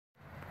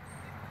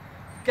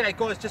G'day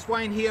guys, just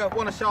Wayne here.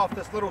 Want to show off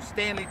this little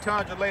Stanley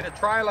 200 litre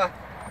trailer.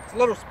 It's a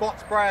little spot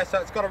sprayer, so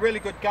it's got a really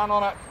good gun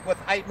on it with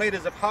 8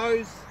 metres of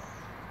hose.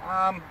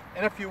 And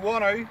if you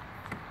want to,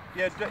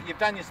 you've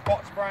done your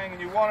spot spraying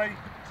and you want to,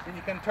 then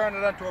you can turn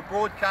it into a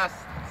broadcast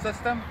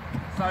system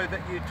so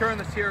that you turn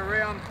this here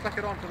around, click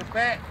it onto the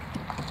back,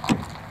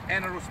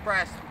 and it'll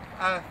spray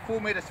a 4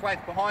 metre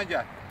swath behind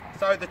you.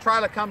 So the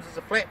trailer comes as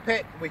a flat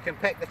pack. We can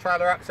pack the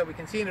trailer up so we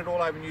can send it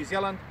all over New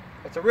Zealand.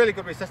 It's a really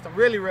good system,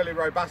 really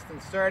robust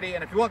and sturdy,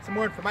 and if you want some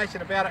more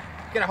information about it,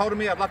 get a hold of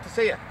me. I'd love to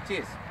see you.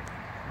 Cheers.